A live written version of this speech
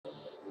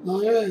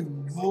Alright,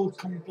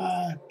 welcome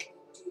back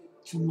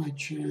to my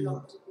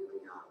channel.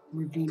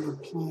 We're gonna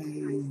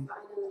play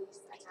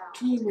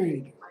Tomb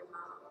Raider,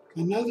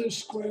 another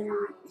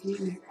Square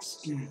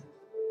Enix game.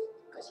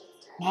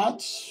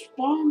 Not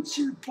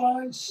sponsored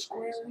by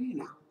Square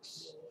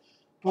Enix,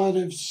 but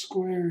if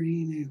Square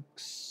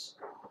Enix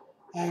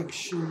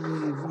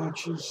actually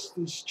watches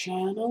this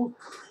channel,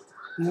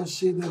 they'll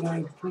see that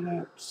I put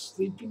up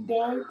Sleeping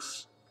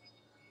Dogs,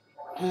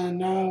 and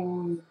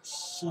now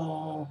it's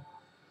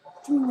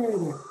Tomb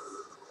Raider.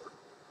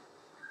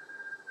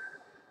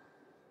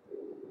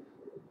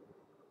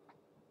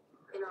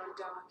 In our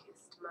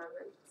darkest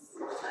moments,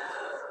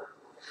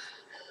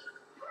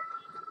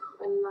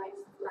 when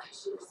life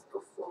flashes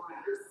before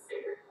us,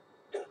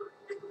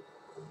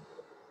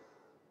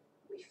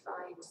 we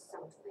find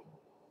something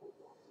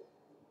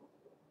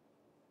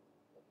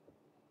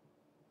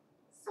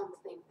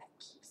that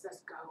keeps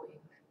us going.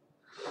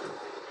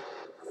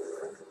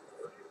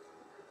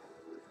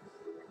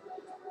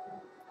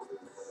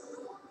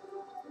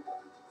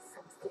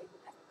 Something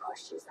that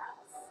pushes us.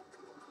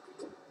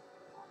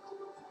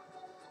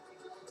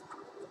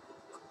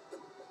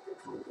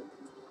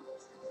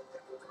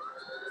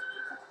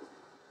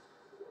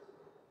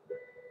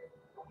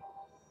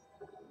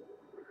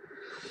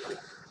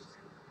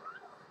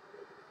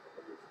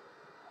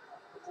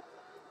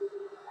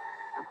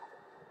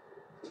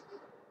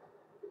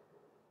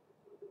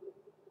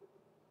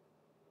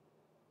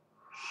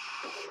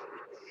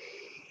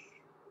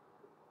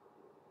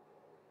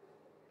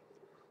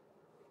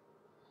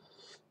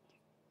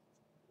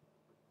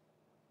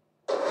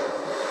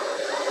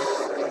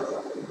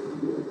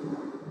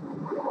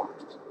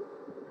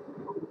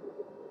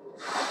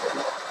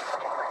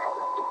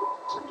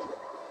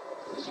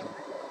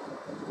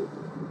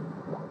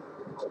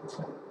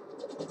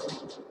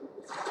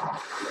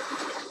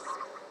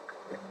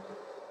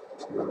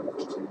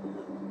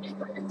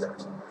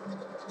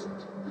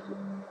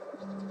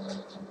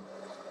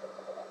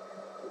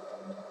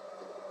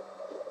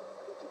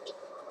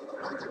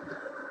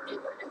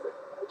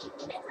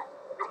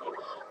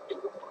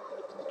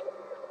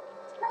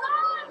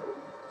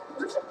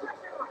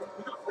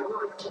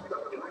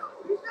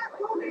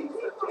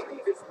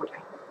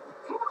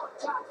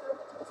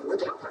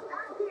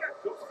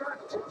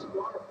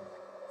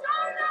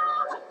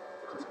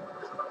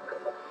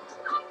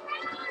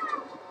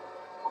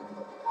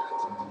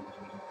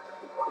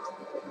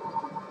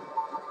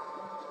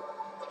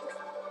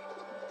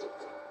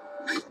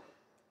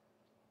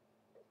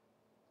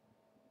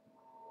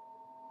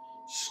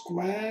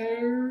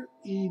 Square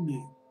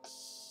Enix.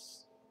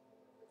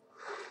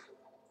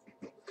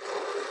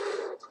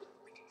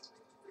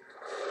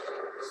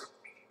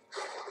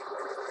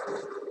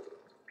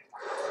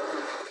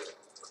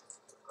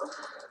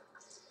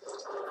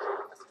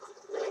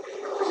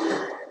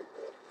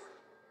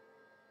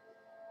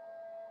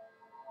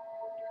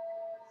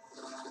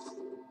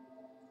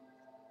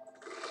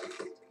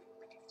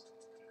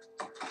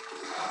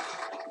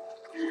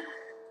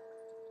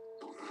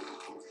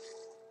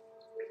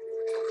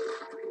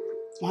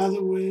 By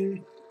the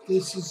way,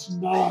 this is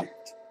not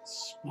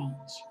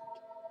sponsored.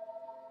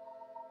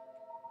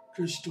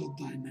 Crystal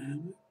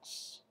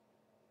Dynamics.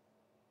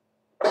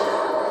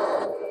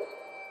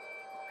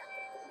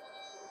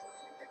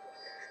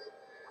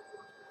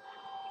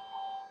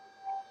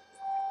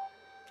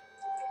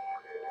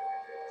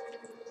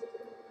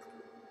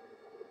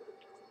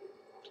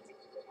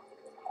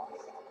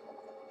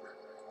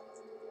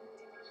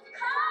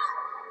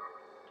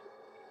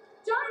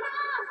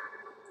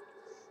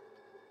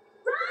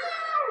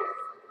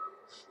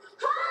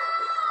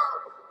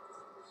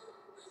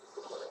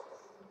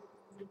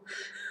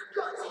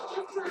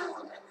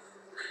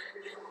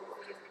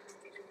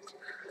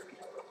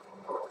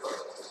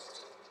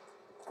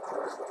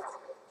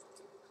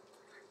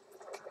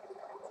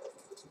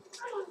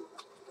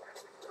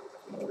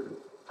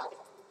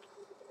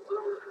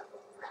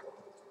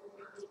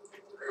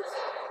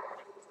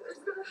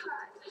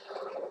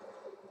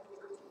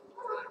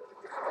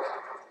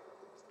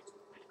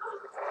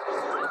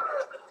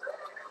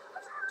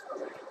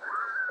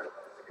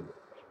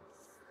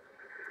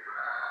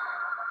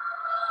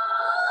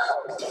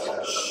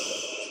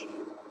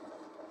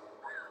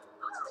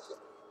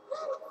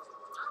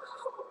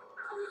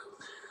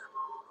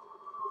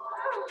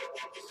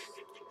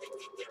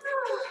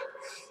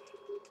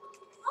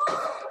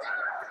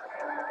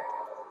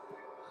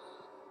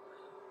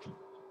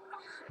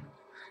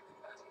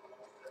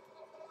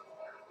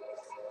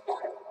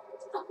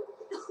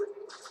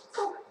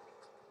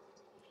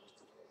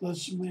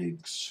 Let's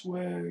make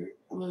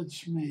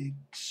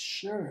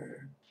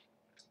sure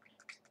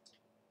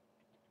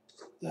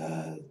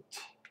that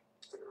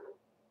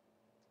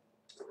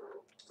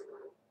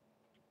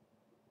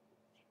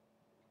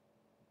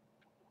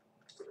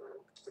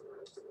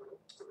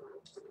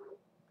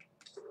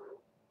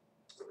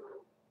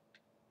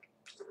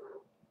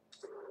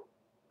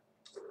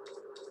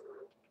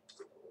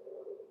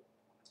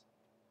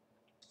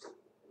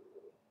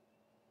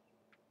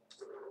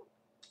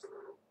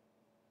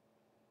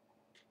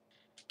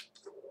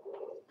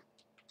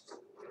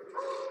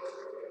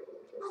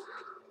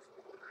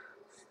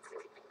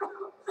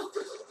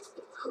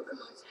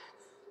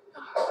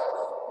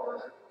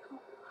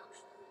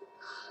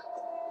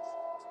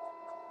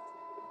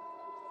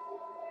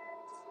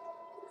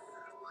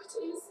What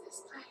is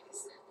this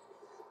place?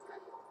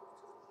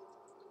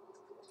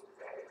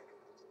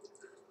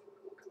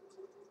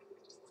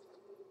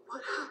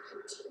 What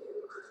happened to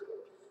you?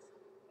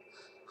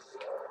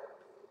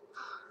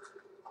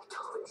 I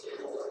told you.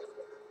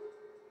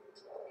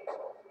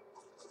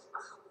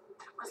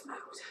 That was loud.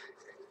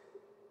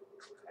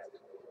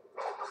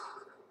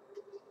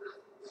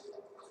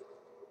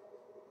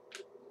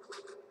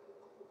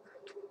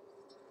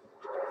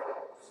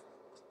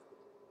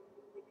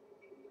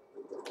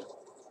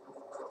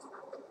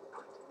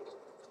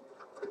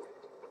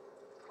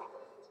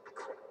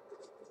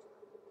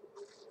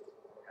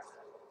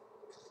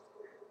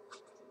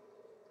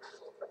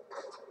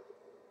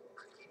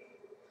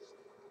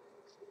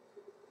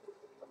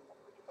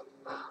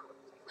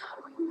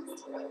 We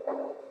must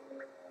go.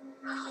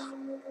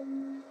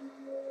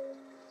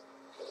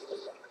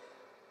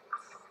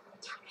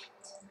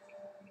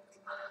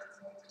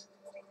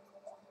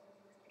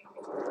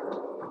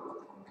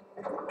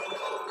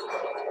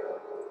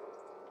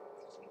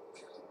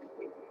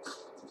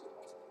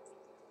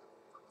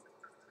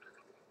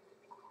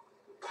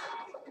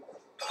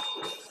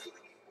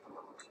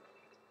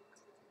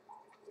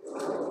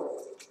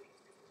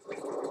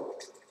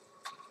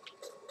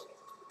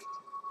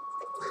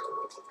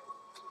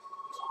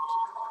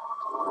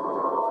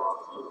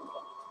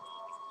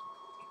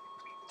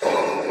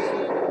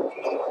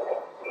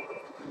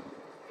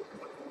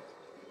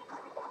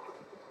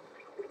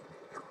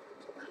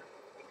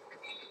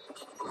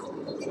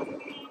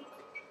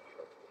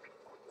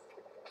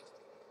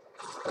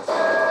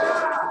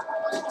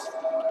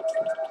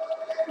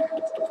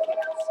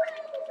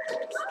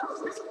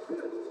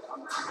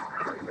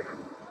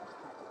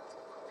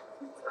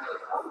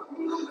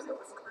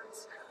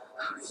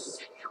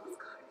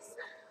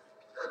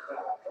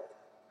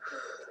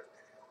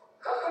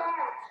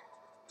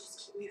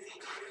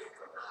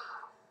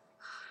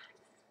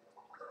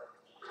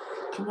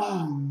 Come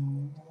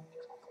on.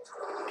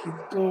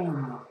 Keep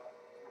going.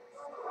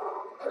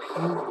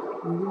 We're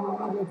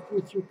gonna meet up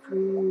with your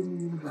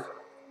crew.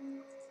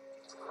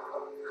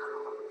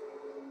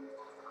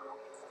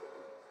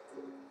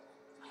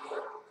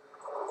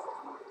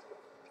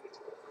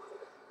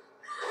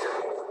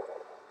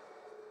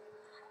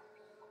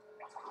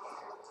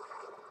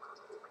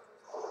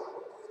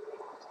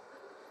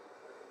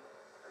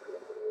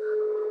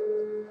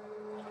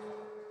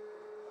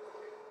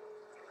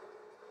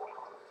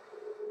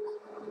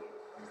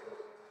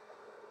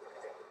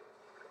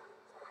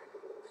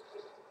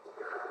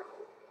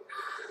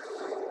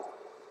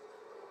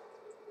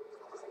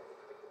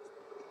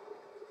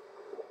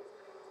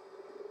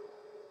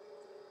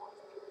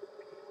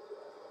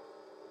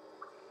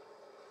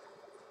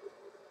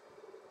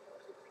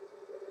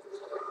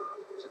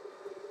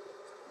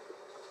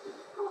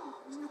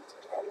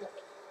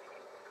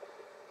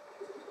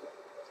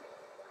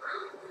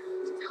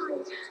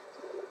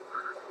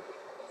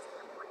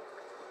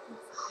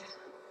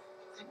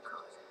 Thank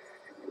God.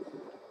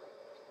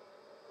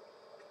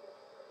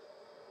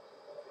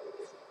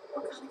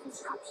 What kind of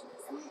construction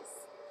is this?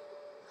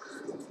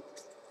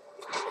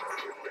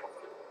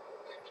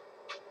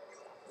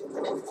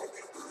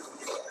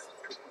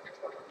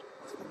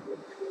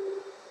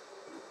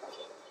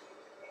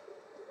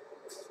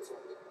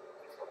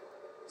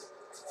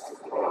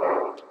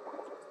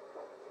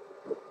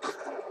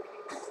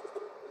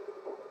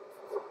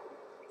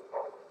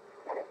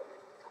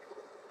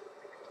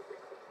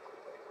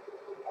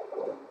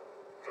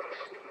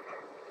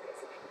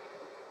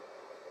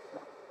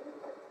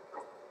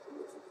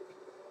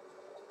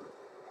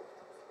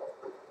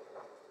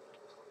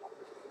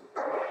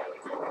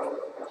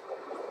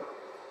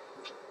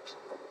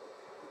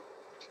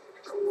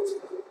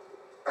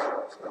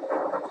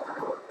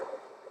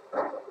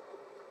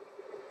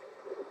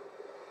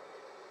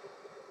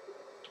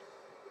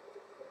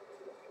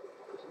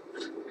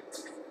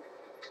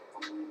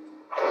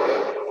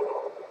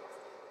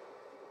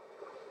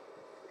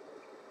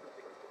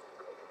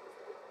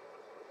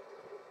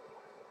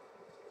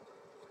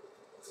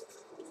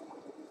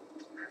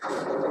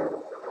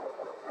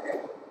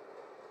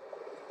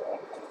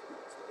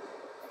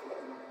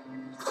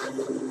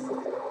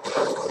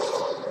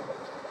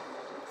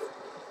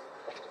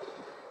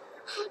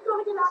 I've got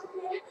to get out of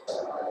here.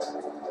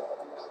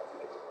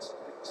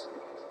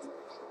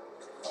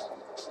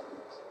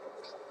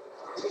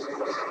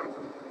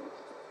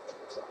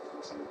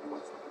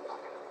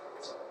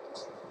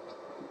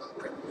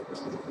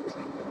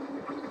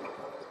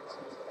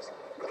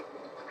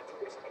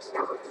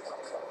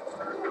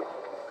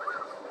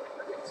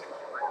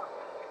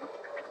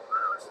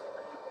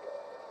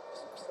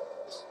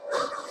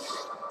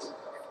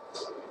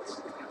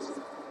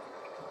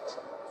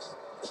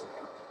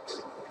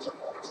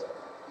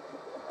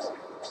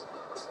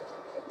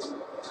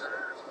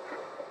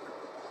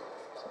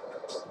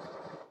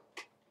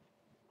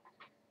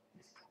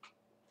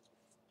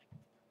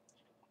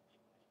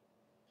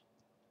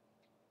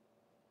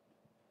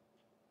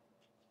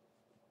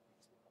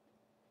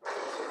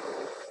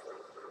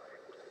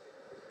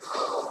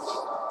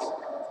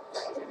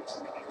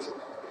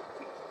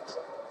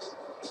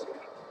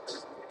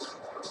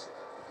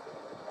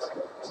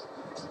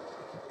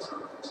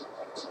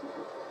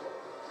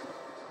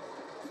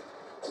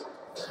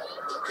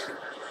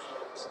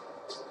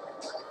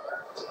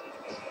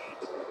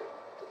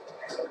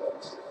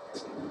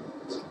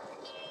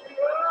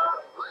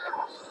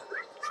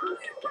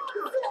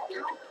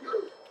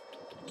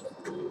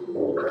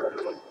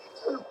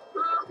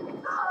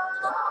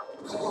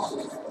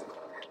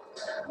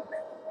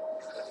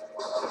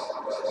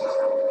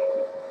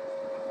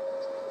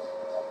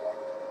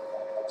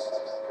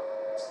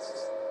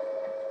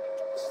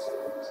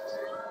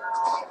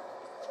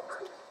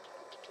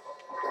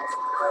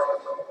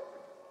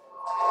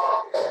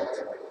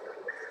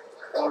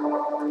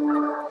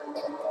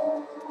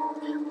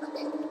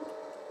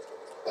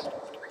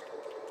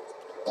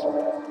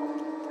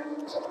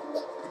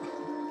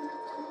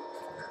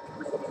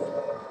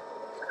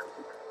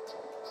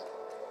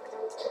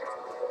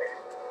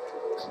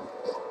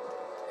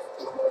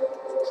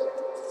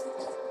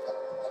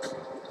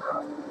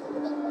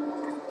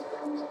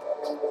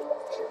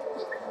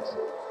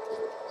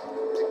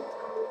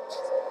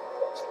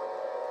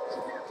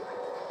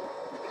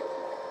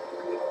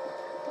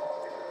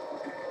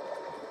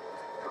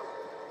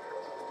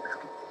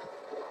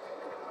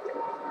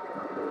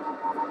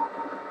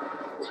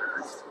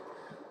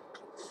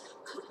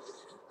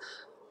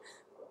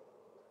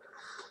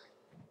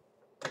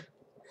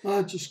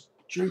 Oh, just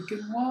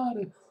drinking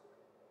water.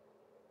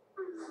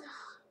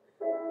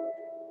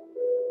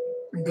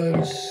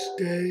 Gotta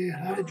stay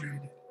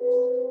hydrated.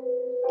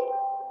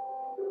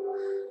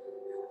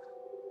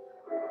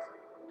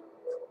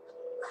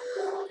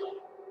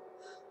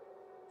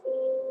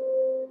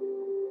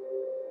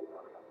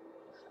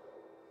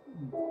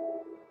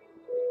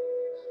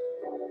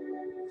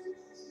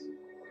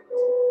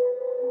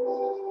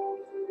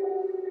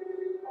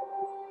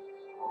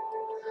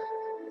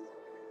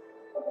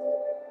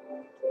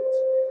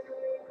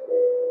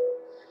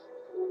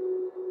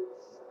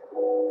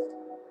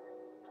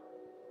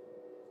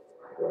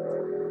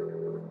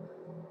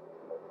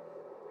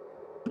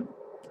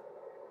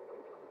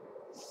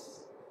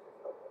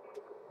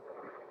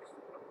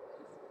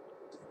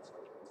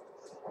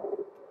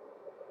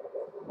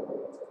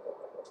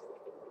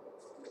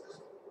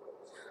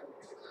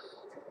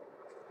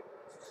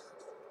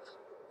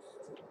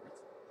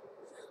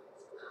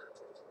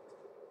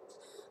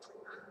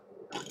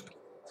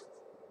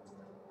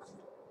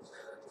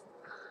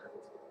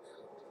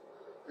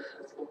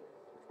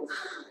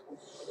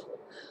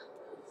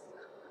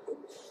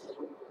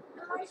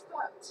 The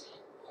lifeboat.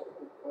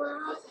 Where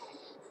are they?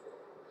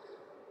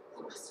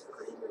 They must have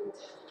gone inland.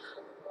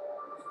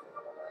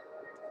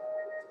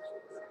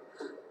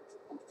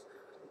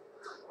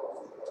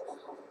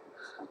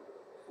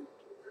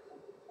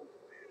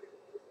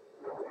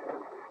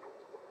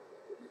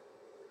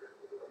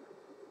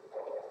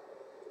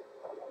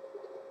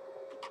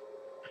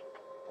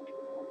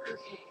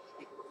 Okay,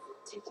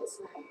 take it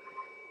slow.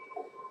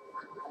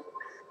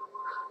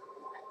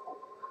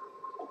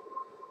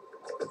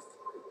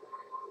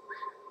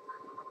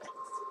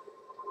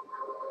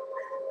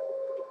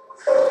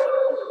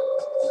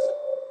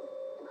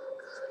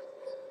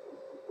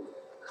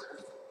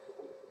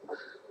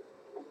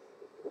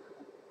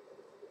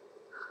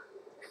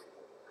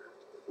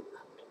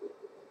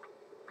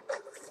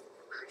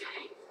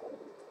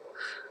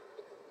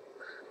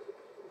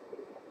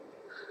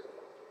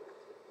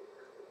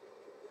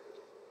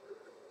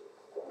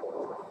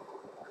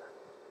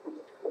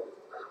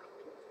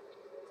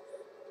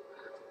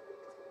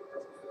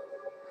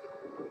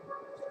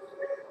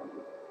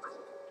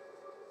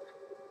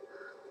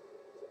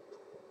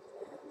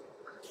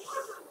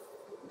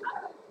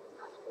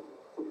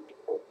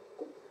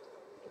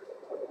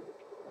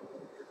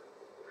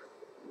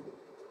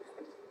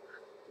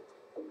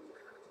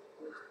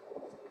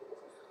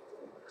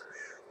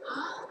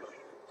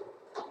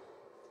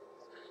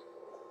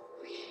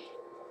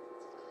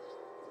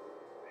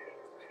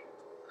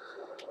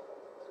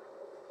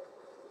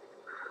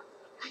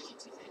 I can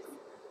do this.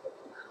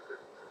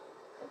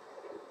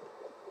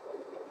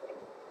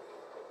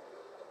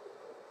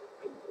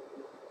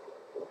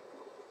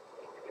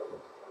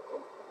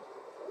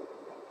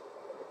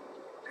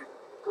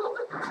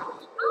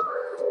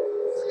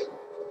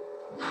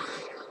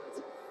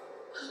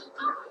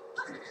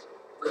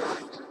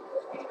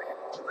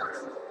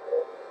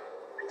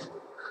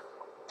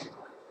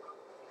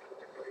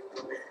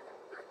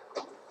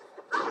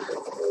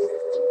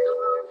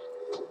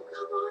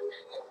 Come on.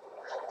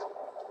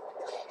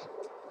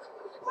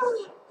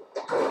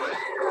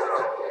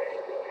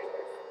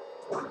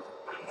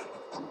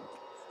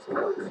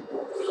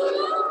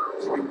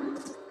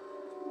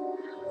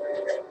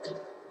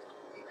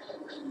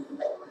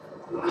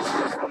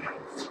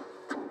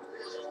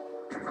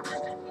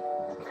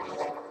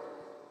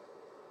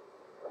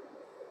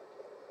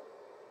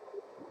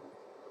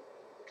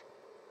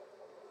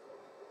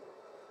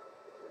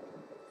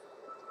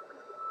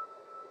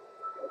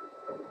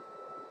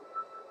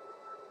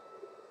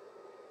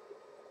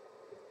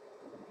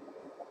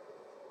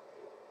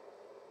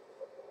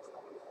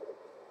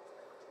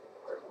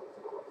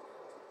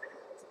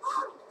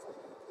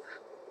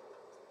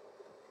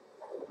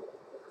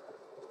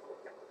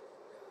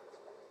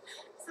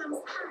 Sam's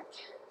pack.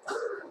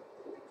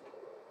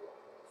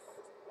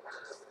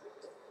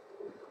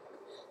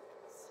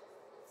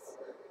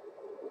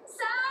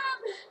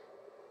 Sam!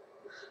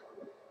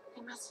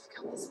 They must have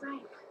come this way.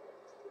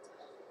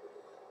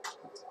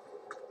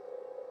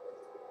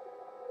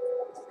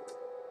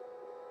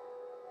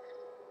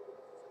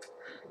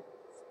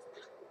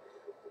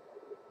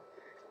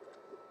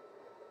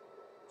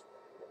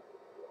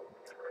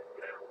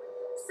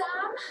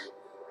 Sam?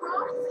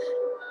 Roth?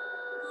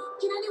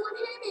 Can anyone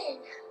hear me?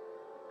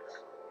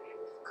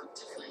 I've got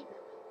to find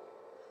them.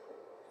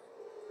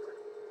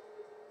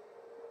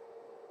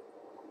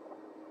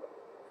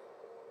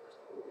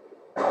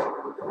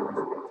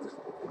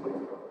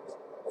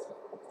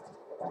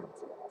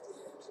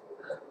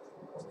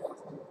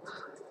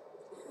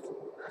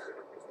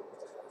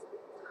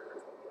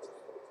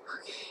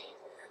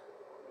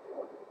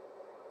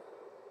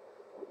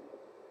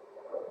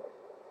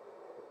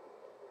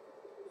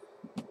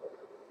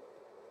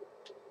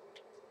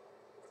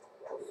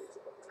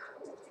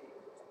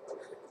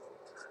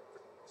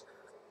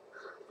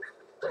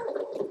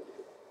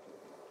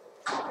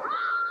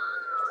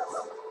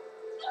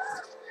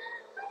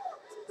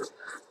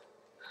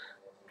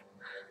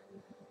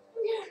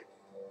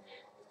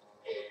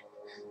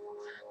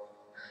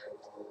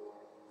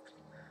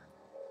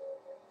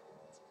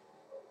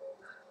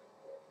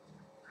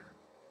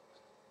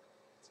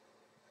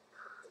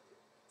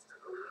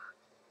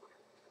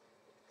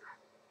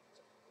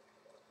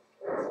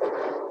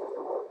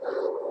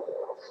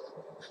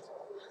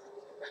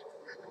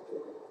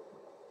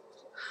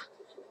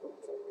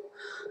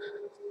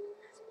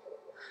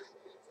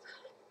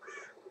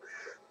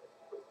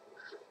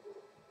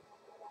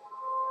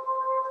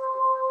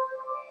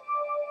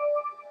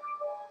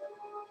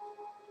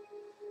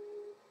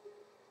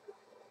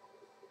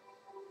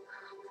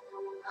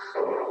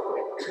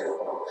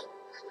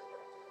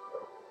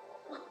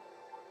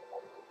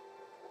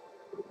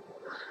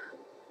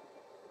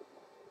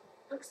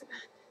 Looks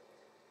abandoned.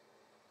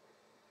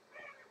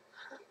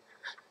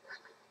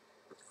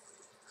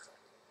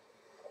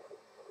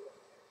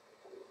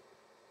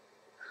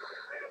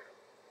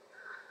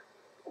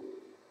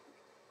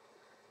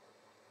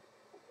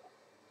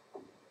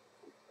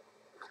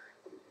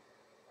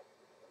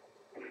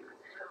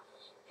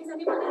 Is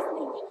anyone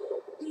listening?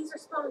 Please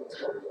respond.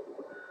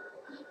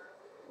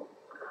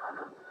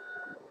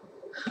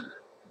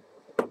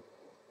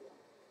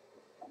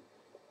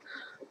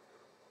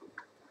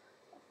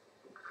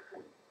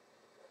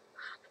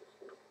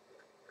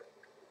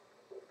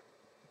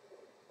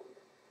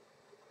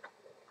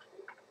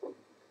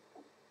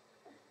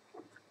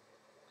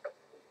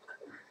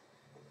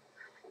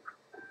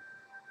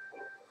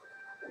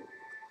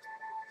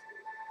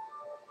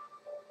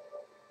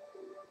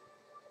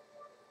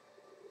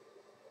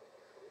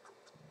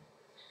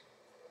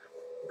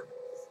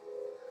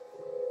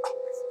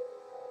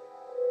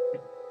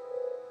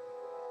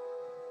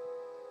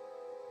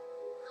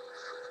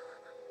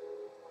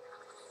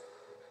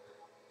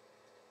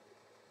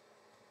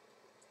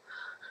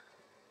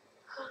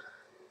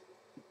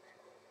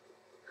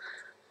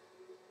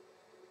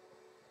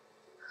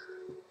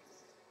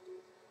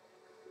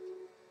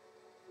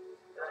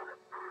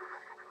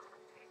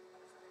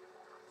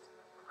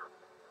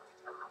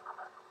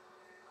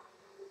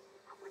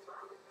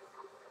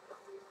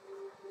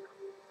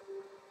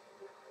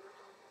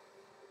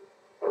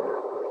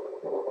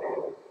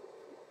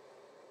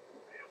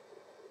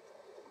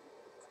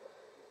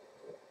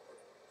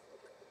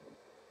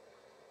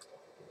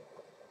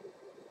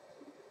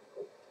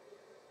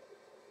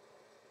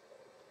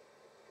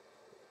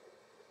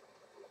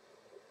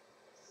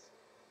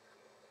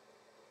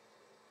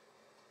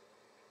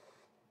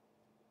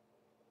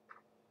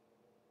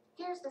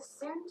 Here's the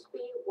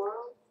soon-to-be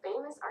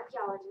world-famous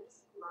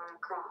archaeologist, Lara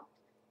Croft,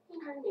 in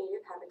her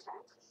native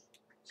habitat.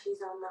 She's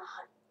on the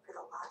hunt for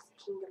the lost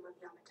kingdom of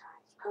Yamatai,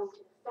 home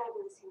to the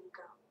fabulous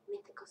Himiko,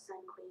 mythical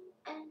Sun Queen,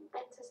 and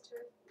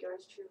ancestor of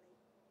yours truly.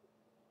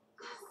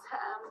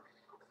 Sam,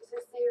 this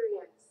is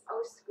serious.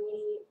 Oh,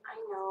 sweetie, I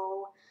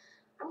know.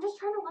 I'm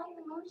just trying to lighten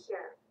the mood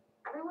here.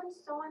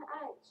 Everyone's so on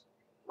edge.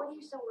 What are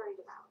you so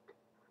worried about?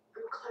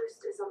 I'm close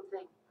to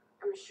something.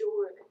 I'm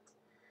sure of it.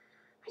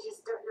 I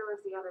just don't know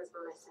if the others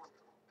will listen.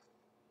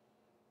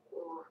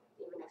 Or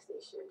even if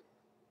they should.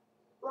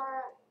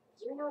 Laura,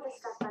 you know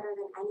this stuff better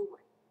than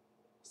anyone.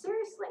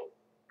 Seriously,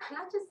 I'm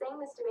not just saying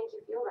this to make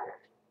you feel better.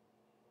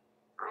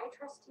 I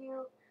trust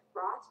you,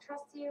 Roth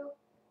trusts you.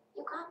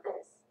 You got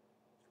this.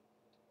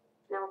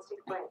 Now let's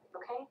take a break,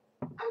 okay?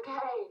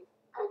 Okay.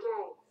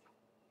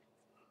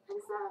 And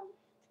Sam,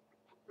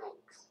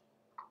 thanks.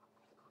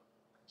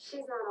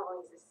 She's not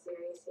always this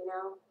serious, you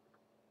know?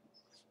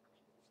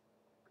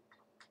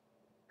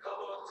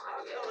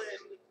 How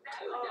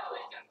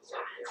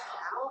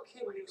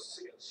can you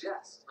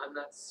suggest I'm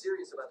not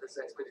serious about this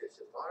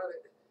expedition, Laura?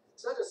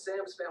 It's not just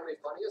Sam's family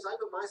funding us. I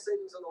put my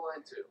savings on the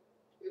line, too.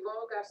 We've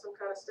all got some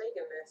kind of stake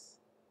in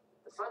this.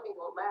 The funding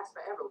won't last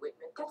forever,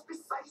 Whitman. That's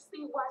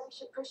precisely why we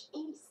should push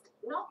east,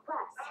 not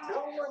west.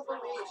 No one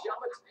believes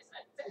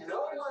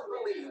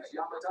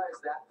Yamatai is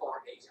that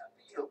far east.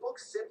 The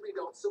books simply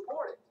don't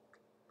support it.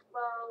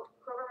 Well,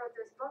 whoever wrote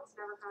those books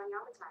never found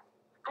Yamatai.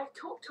 I've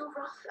talked to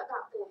Roth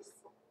about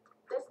this.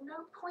 There's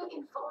no point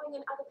in following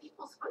in other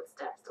people's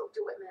footsteps, Dr.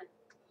 Whitman.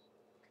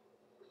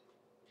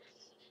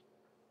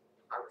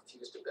 I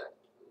refuse to bet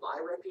my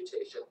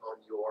reputation on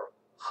your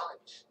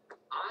hunch.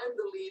 I'm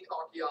the lead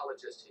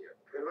archaeologist here.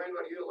 And when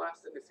were you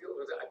last in the field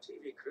with a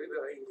TV crew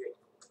behind you?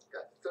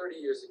 Got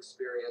 30 years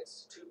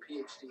experience, 2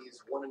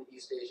 PhDs, 1 in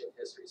East Asian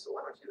history, so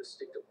why don't you just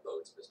stick to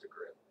boats, Mr.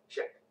 Grimm?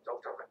 Check,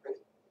 Dr. Whitman.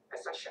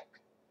 That's a check.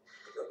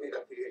 You don't need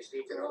a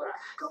PhD to know Look, that.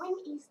 going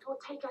east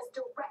will take us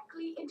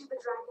directly into the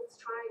Dragon's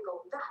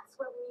Triangle. That's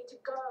where we need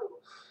to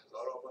go.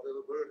 Laura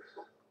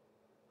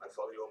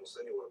follow you almost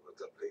anywhere, but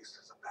that place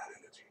has a bad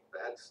energy.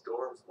 Bad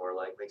storms, more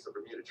like, makes the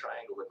Bermuda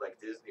Triangle look like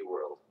Disney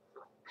World.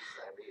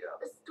 Sign me up.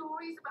 The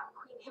stories about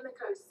Queen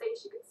Himiko say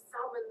she could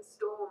summon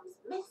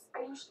storms. Myths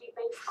are usually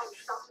based on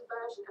some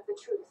version of the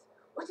truth.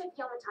 What if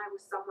Yamatai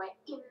was somewhere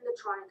in the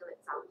triangle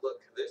itself?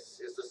 Look, this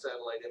is the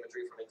satellite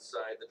imagery from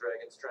inside the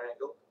Dragon's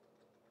Triangle.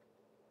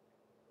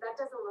 That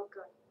doesn't look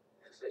good.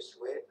 If it's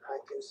wet, I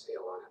can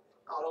sail on it.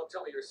 Oh, don't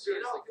tell me you're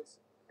seriously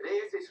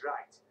Reyes is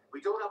right.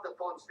 We don't have the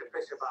funds to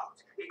fish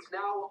about. It's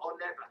now or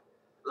never.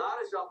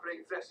 Lara's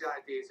offering fresh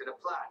ideas and a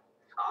plan.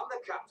 I'm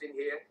the captain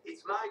here.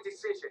 It's my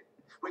decision.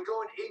 We're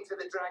going into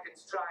the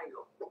Dragon's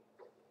Triangle.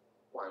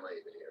 Why am I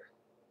even here?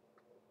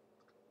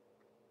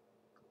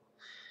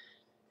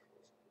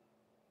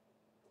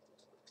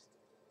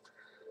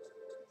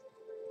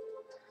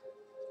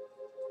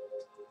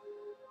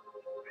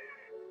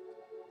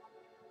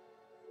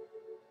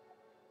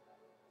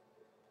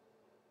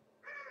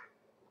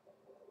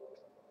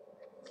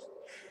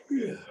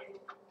 Yeah.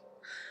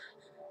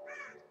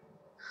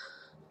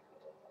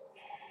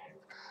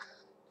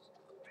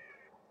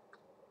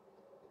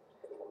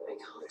 I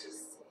can't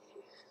just sit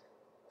here.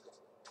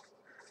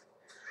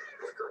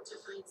 I've got to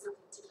find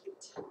something to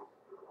eat.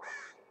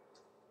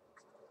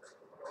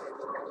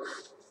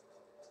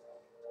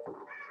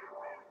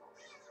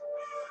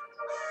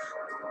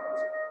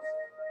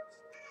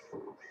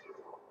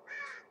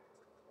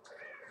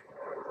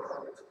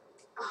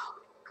 Oh,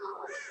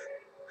 God.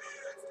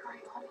 What's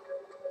going on?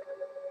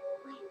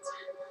 Wait.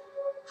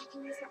 I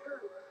can use that bow.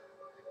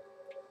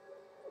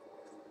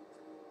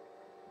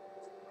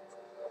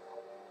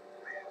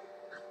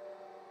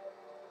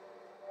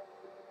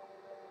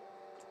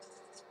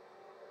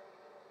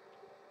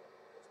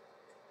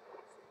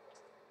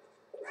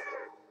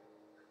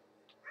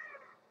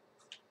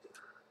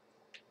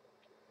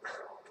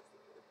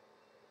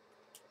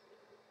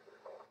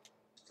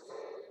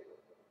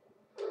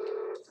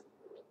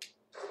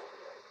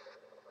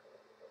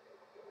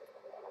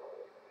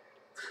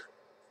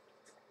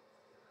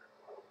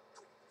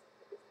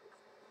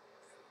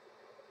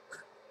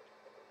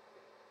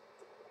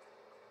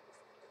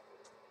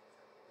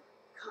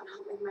 Can't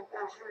help with my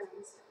bare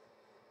hands.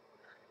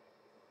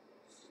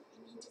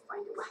 I need to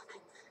find a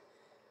weapon.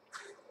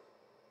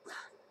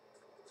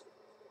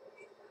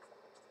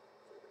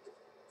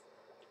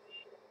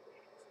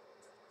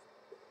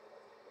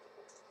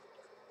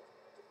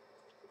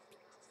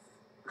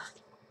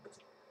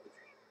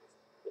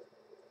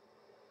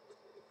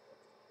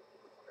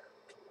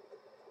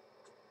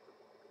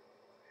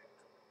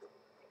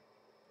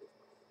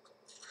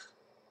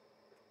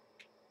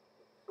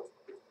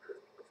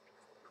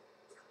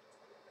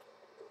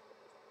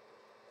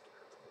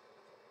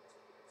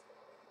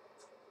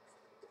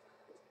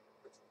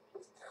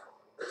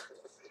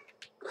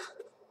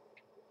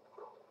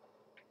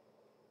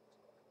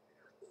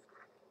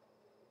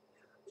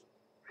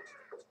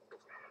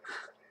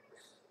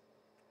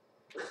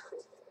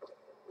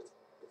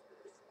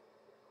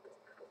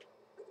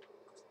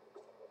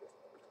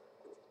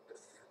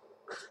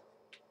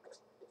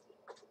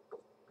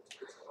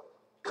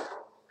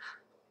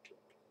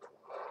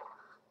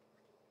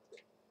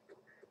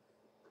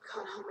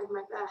 Can't help with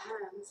my bare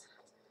hands.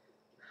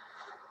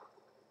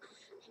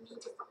 I need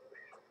to find...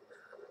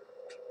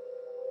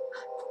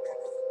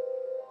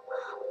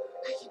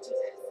 I can do this.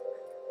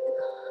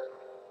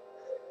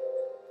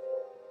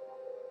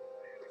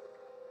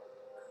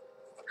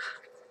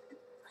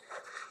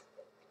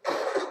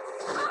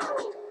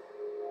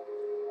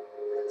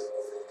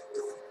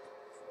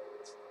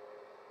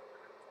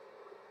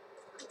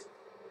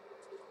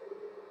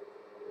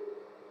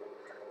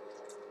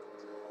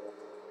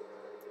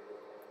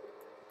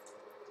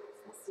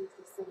 Let's see if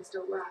this thing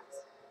still works.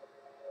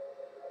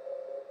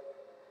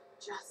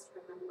 Just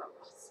remember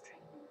Roth's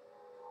training.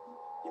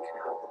 You can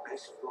have the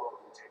best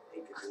flying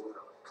technique in the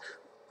world,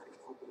 but it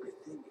won't be a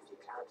thing if you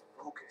can't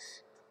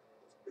focus.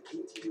 The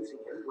key to using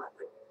any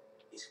weapon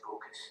is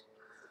focus.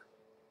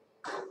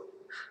 I'm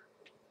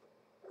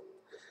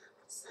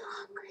so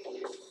hungry.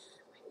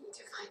 I need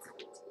to find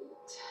something to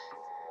eat.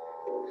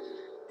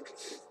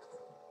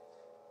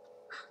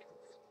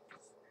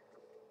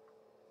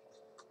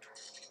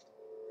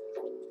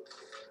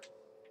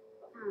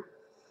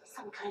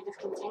 Some kind of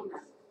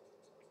container.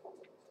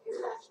 Who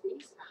left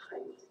these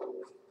behind?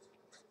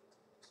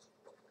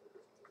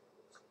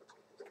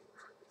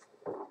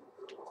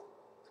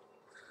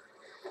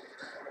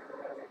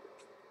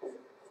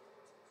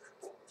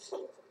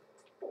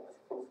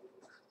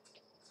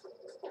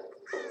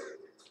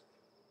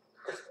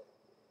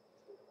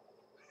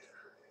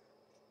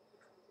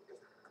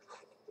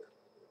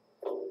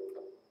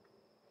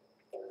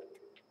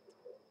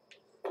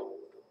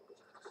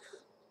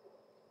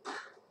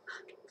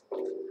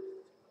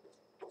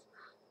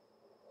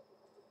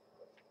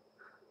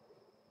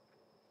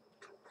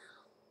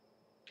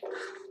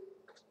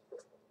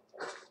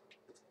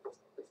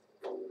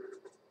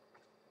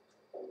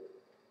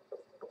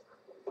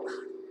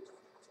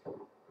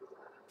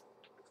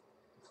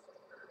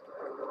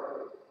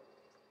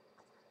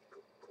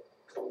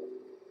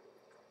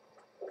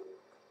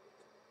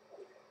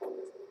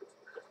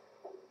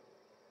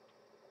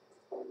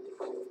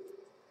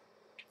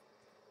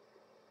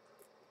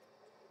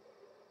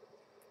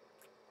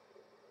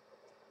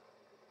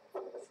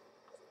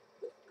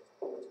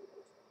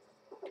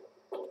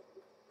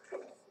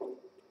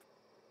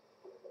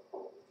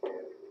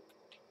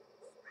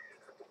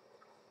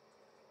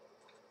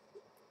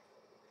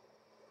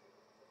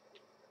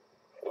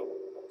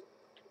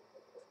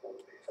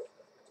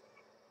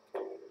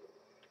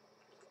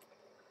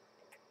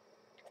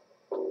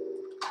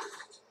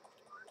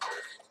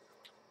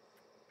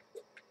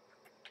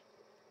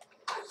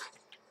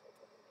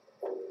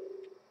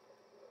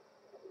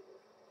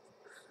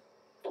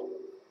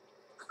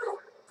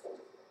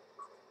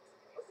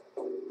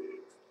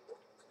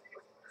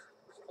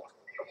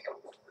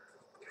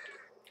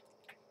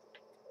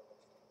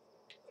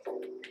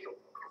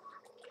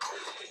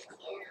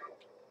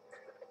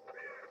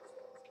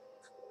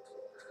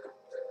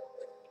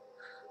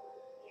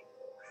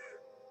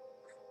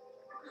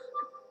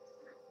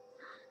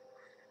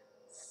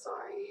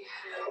 sorry.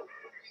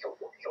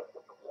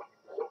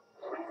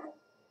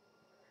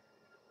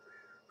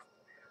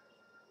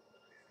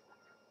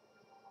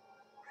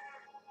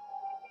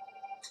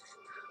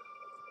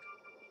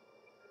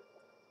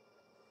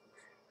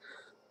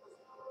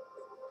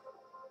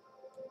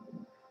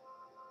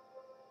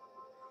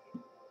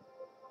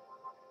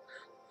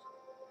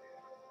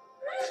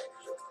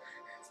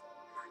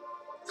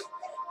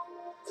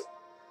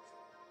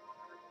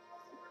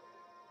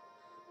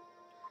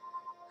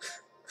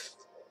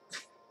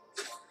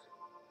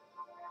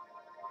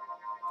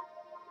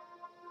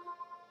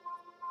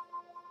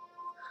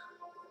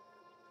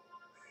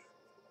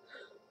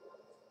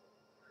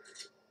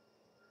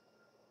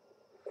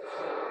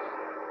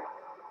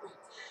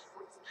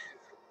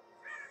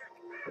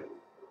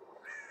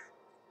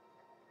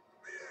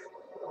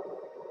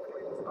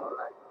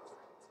 Alright.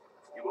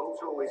 You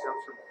won't always have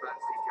some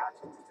fancy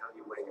gadget to tell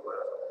you where you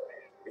are.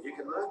 If you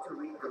can learn to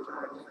read the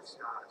land and the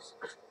stars,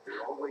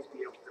 you'll always be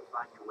able to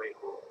find your way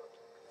home.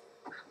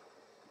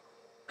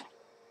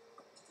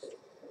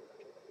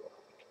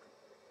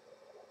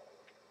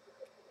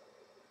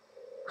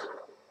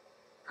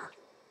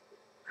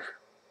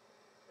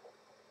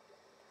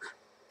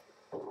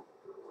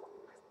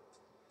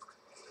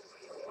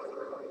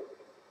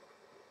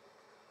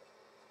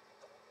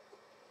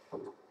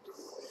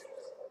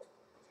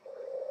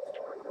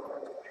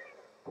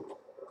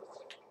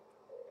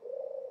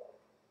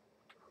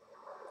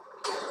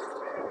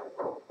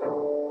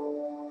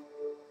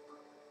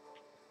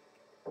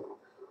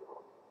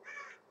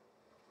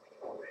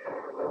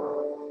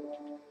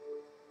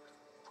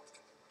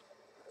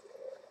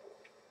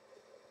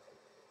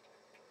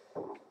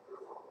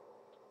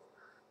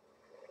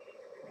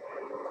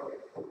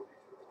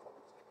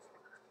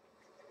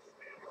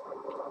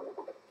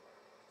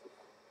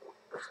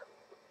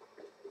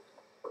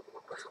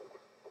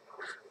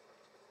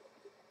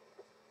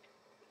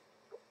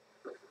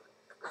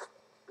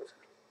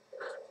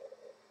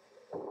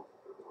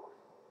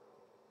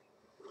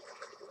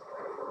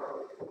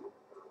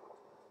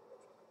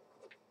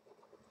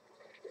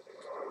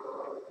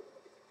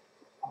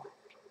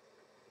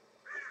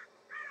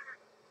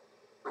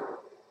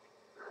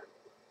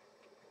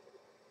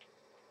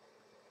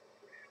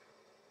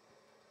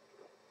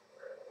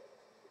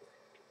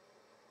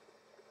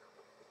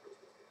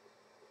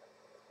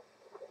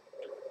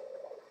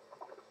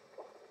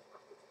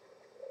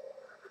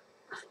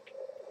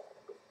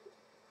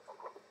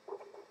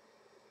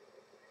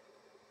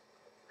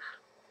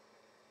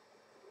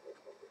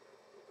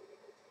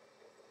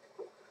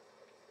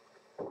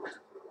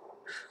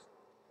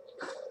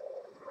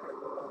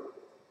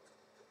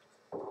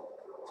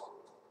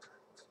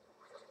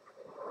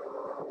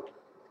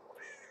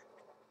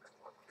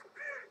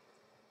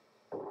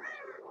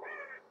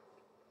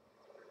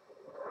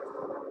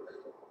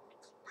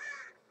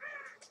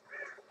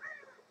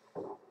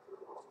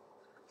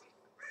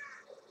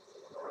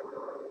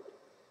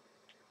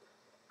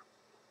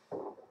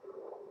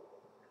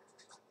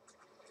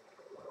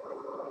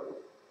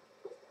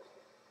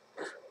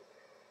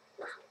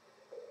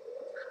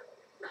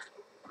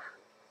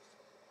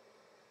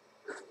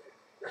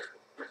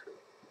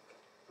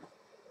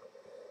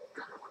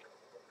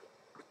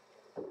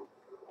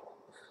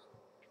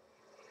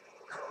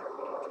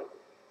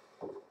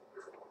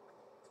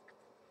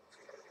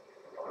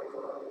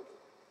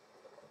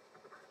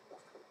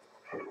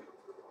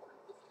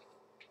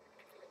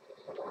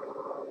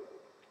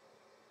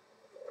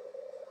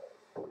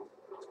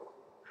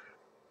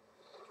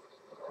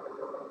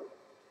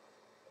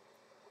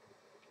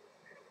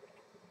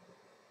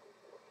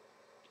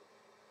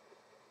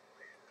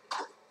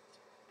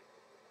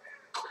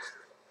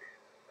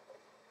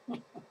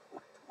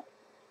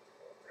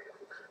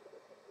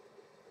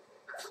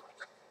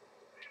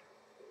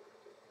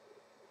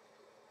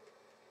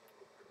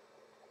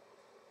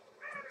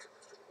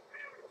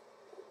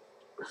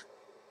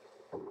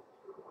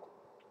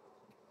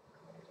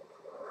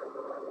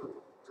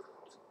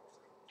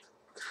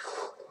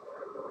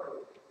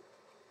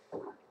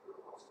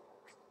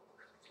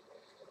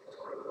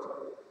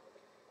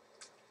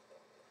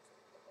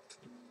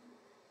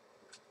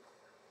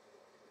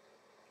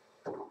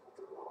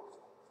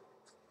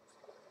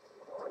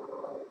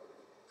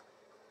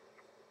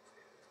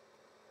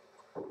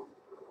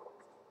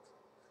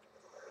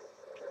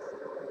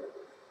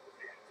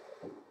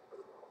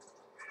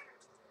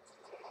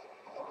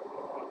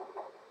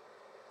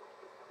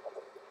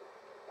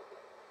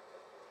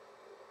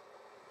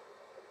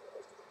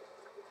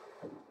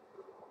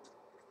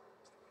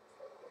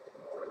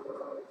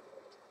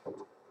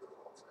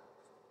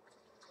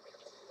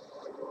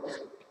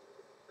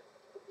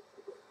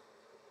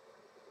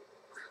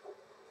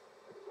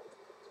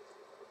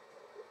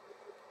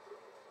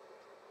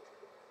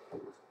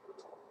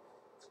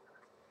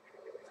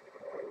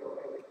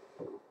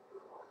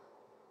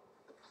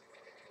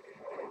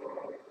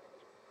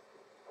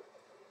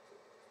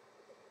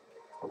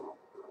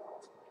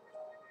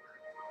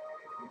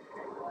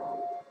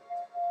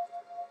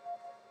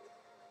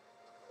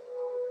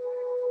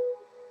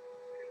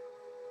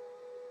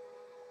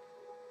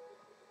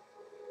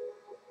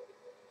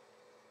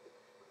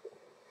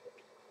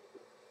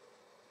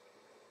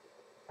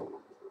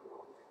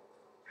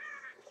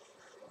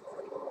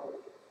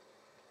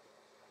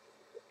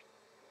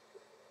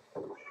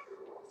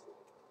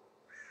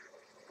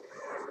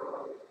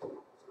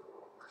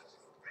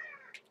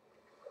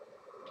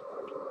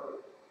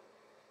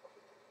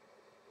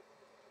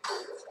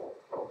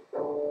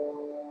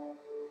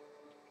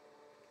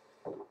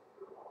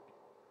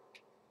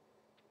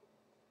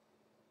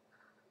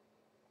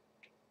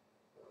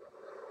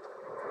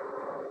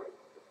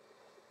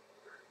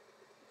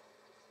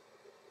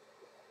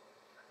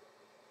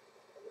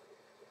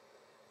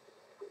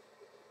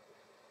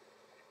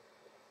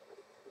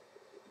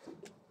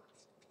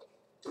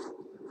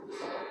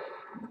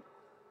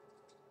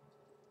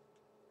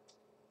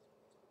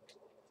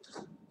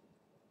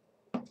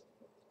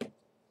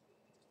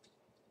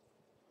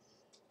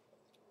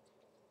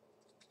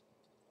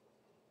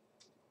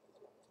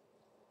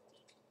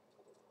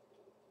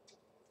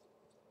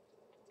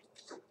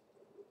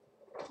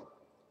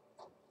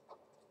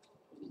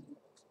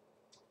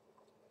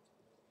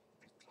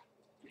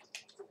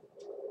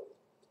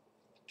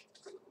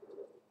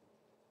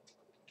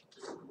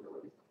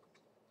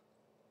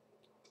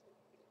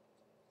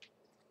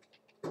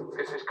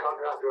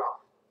 Conrad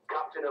Roth,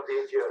 captain of the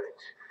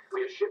Endurance.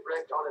 We are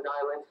shipwrecked on an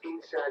island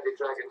inside the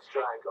Dragon's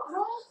Triangle.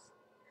 Ross,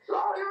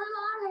 Lara, you're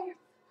alive.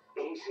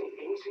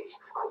 easy.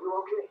 Are you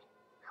okay?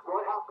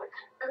 What happened?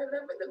 I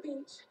remember the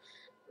beach.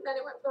 Then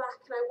it went black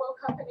and I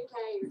woke up in a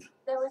cave.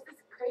 There was this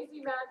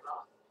crazy man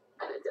moth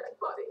and a dead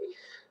body.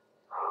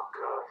 Oh,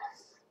 God.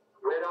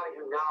 Where are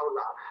you now,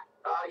 Lara?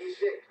 Are you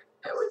sick?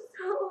 It was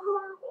so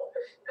horrible.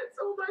 It's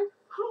all my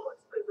fault.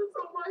 This is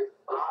all my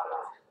fault.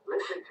 Lara,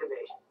 listen to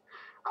me.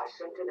 I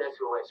sent an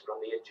SOS from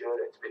the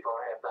Endurance before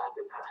I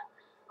abandoned her.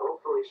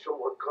 Hopefully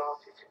someone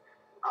caught it.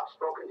 I've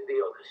spoken to the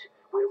others.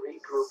 We're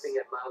regrouping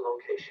at my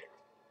location.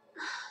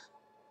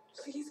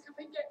 Please come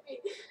and get me.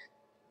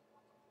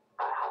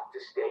 I have to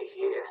stay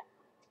here.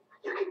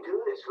 You can do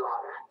this,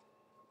 Lara.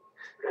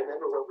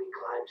 Remember when we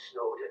climbed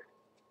Snowden?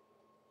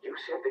 You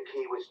said the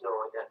key was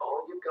knowing that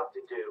all you've got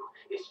to do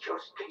is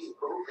just keep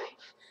moving.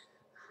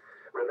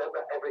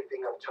 Remember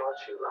everything I've taught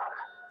you,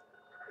 Lara.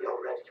 You're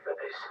ready for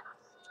this.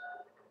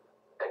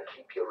 And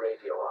keep your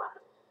radio on.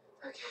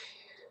 Okay.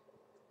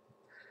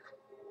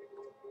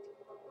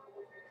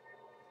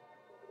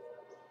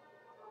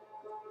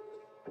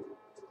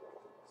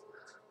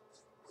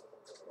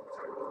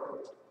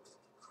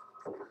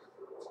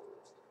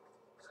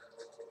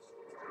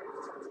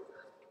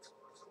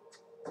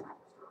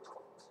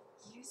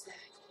 Use it.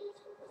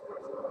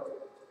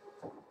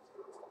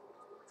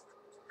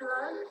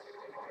 Hello?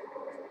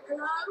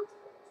 Hello?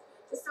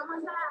 Is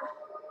someone there?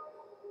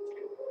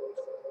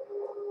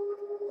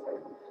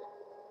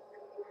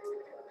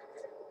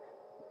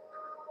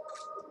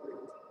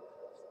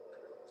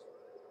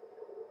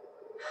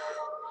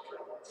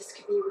 This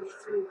could be a way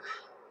through.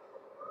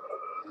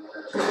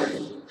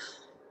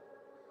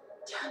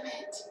 Damn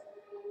it.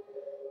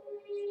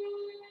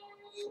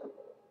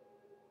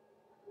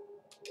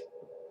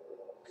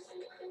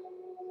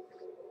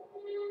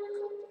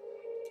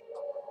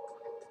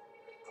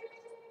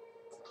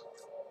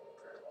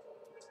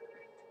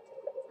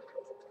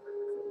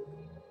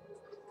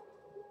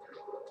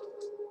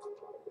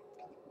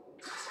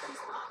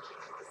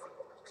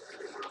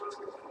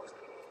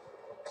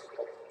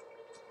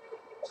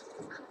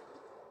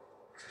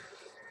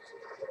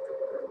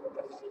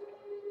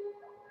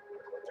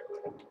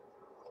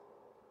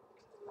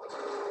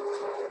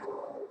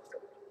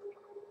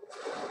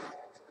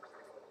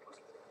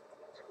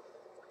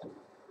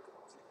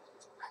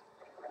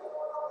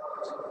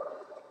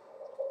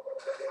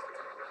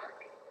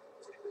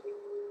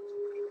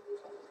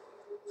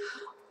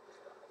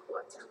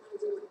 What am I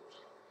doing?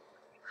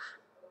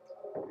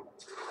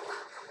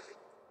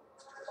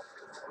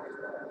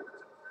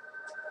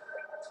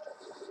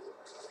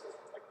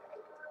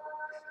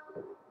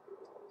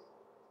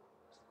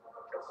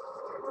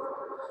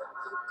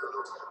 Oh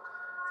God,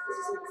 this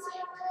is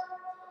insane.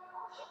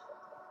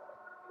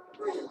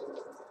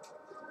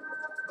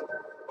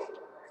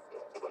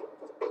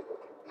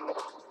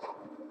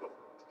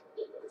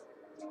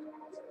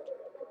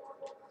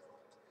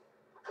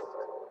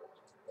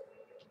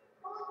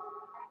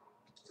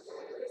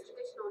 This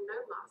traditional no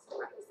mask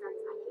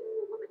represents a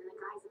hateful woman in the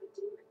guise of a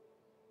demon.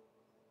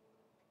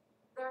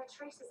 There are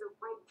traces of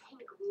white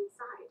paint on the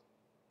inside.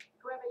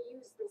 Whoever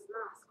used this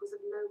mask was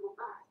of noble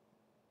birth.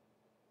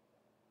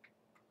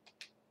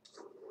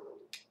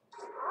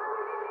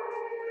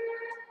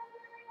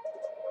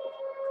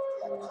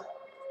 Oh no.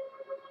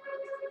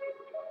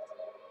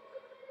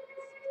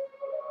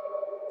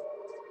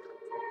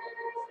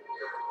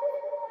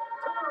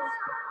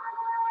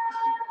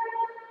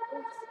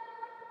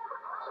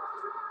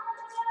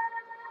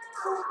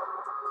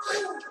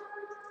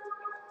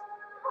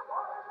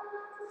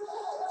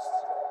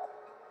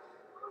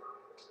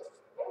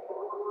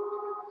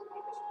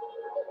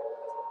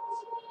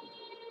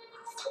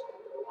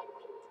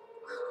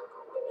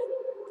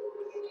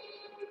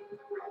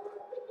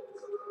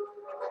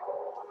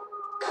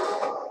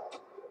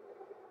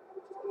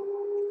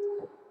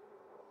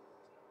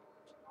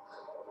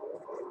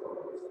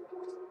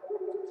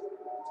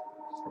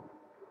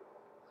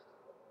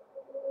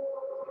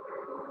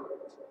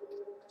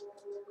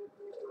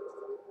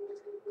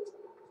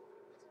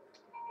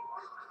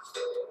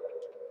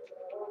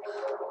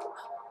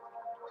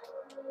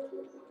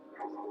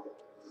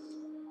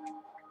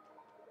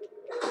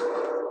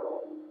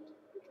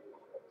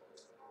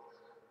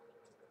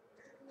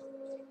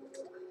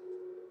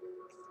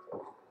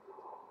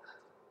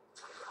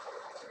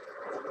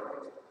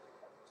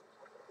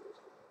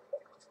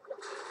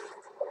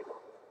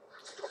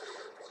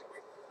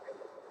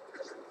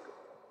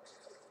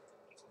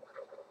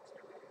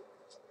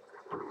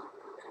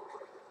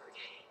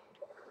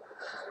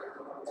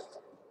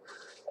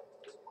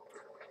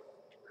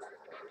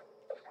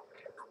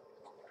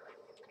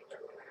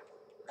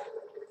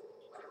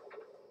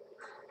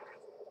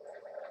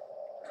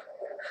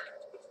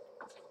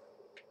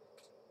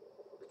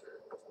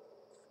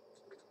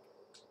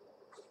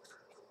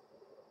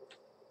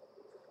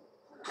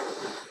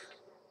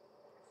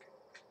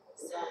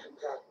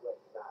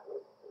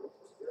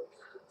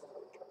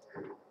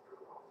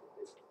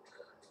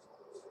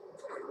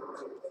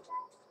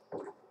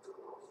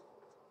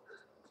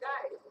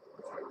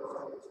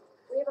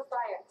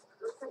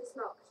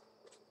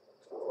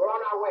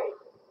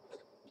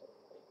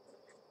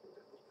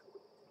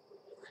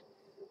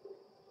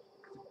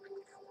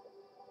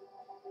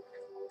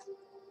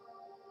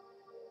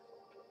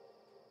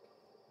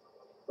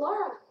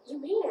 Laura, you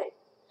made it.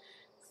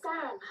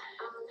 Sam,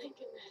 oh, thank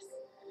goodness.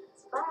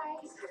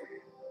 Surprise.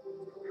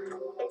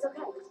 It's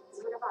okay. It's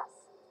one of us.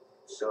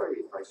 Sorry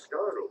if I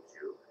startled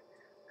you.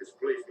 This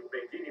place would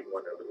make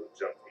anyone a little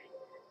jumpy.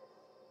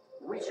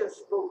 We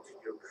just spoke to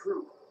your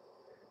crew.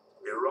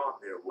 They're on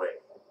their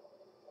way.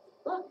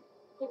 Look,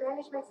 he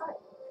bandaged my foot.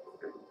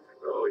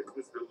 Oh, it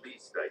was the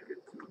least I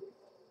could do.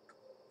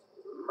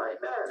 My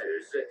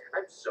manners.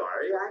 I'm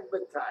sorry, I'm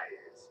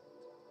Matthias.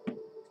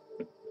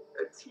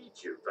 A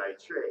teacher by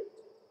trade.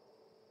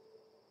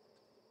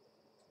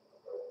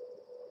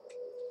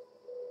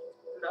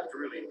 Not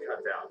really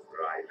cut out for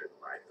island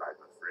life, I'm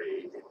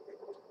afraid.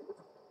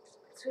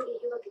 Sweetie,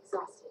 you look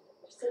exhausted.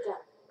 Sit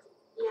down.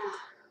 Yeah.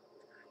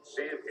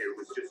 Sam here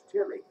was just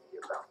telling me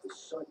about the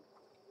sun.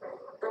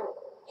 Right.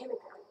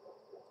 Himiko.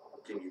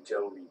 Can you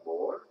tell me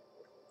more?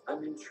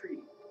 I'm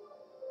intrigued.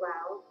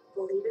 Well,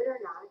 believe it or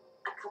not,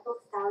 a couple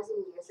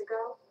thousand years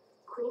ago,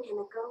 Queen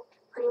Himiko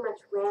pretty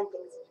much ran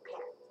things in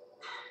Japan.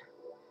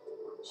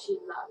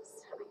 She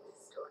loves telling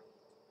this story.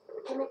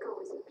 Himiko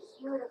was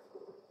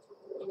beautiful,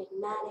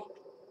 enigmatic,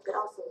 but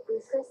also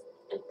ruthless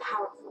and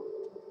powerful.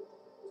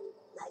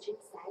 Legend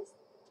says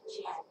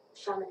she had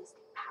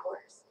shamanistic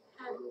powers.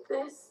 And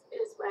this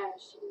is where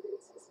she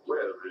loses people.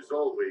 Well, there's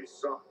always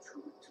some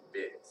truth to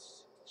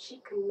myths. She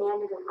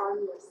commanded an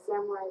army of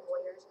samurai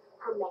warriors,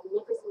 her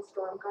magnificent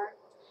storm guard.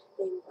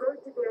 They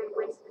rode the very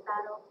waste of the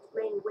battle,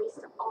 laying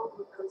waste to all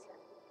who opposed them.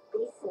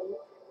 They say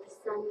the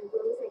sun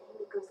rose at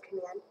Himiko's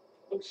command,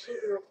 and she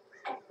ruled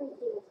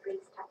everything its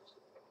rays touched,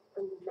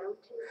 from the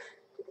mountains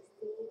to the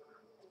sea and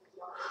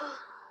beyond.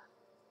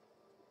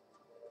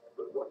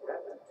 But what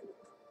happened to it?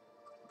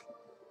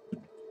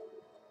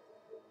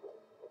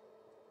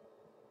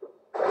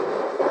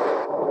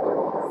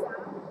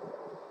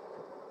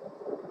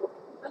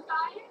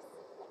 Matthias?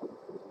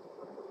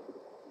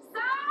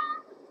 Sam!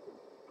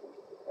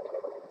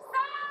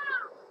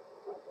 Sam!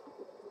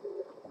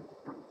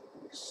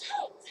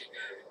 Shit!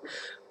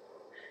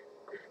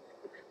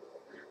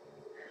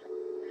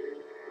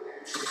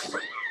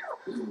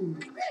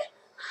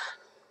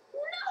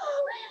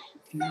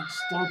 Can't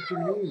stop the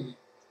movie.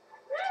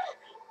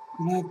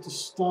 Gonna have to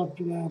stop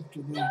it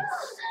after this.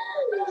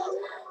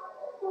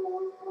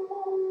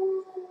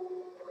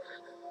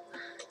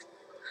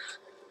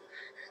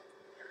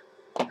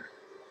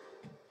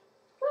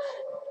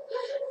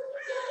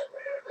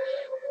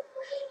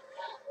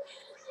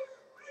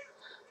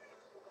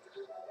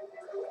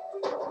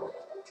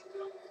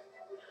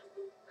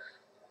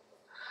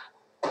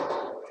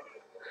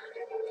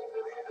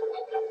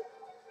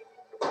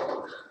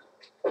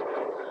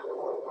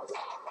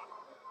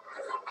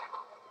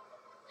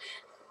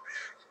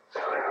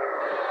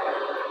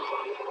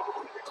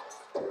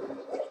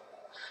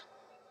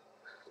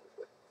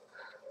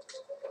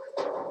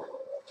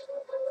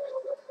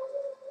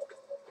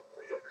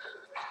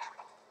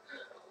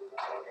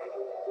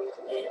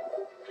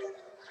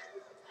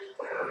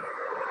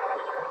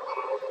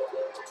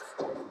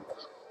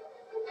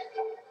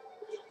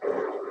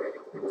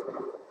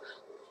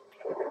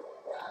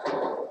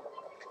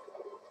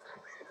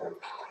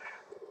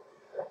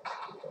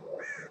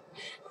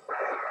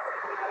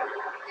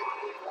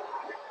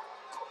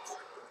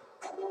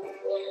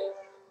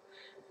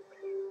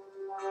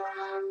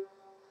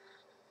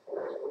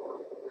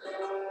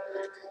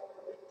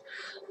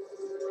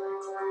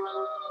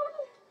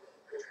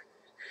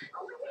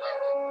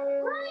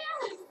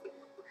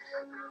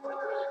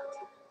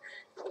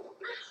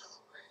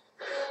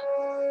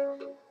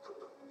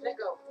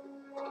 Nico.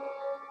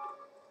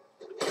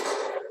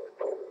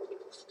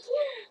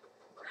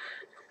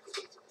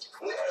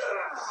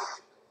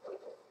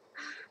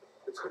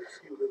 It's good to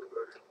see you, little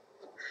bird.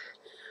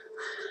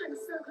 I'm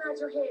so glad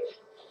you're here.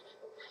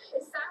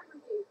 Is Sam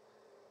with you?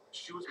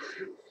 She was with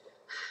you.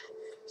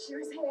 She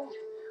was here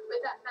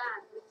with that man,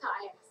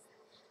 Matthias.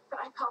 But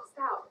I passed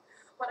out.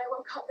 When I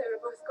woke up, they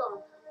were both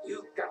gone.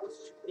 You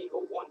girls need to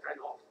go wandering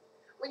off.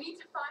 We need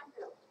to find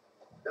them.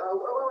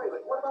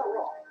 Wait. What about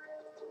Raw?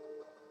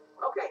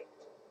 Okay,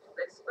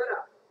 let's split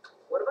up.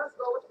 One of us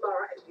go with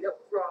Laura and meet up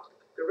with Raw.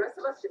 The rest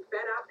of us should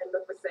fan out and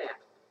look for Sam.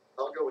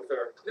 I'll go with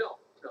her. No.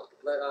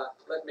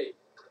 Let me.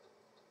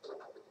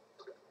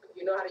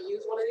 You know how to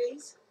use one of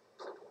these?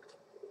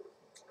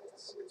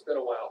 It's been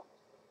a while.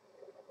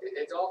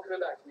 It's all coming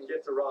back to me.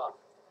 Get to Raw.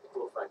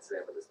 We'll find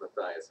Sam and this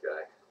Matthias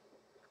guy.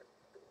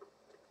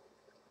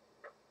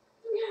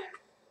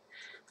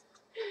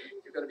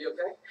 You gonna be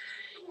okay?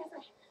 Yes, I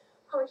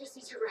probably just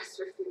need to rest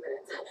for a few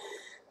minutes.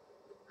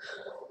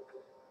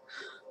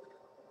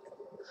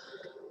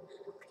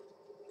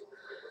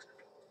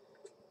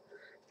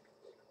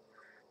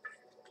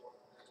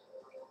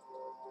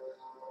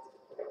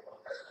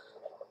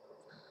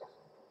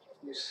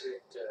 You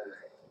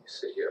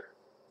sit here.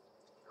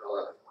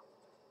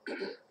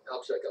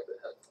 I'll check up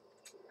ahead.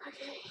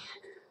 Okay.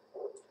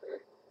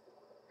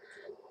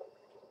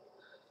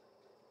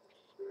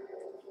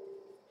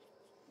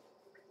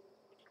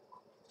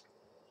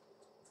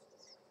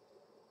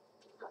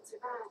 Not so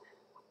bad.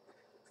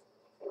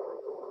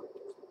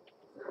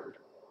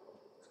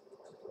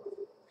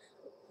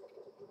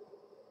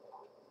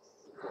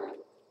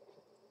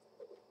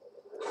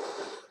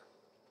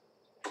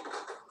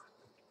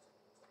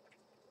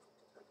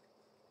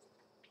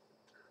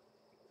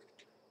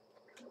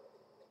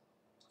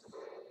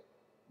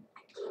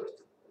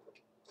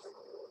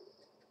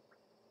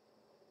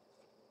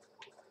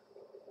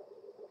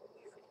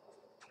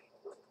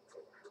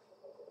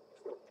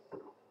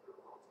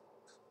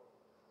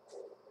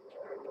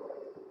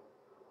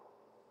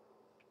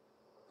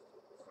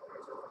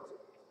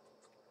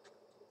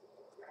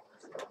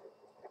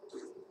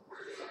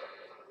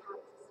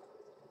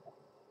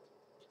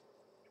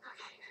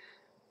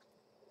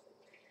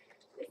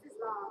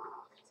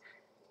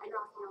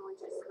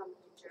 voyagers come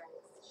to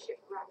journeys,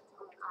 shipwrecked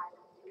on an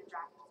island in the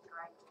Dragon's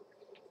Gripe,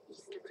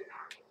 east of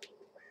Japan.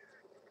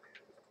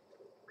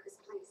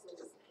 This place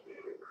is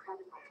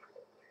incredible.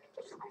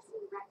 I've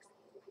seen wrecks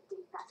here that could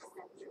date back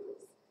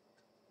centuries.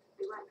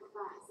 They weren't the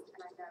first, and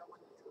I know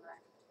what to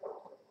learn.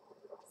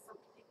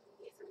 Something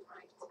isn't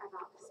right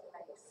about this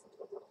place.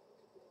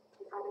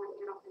 If I don't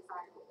get off this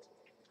island,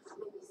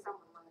 maybe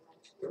someone will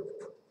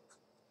eventually.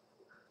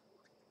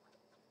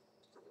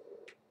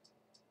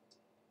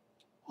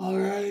 All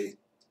right,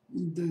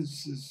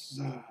 this is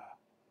a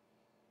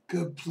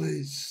good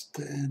place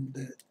to end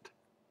it.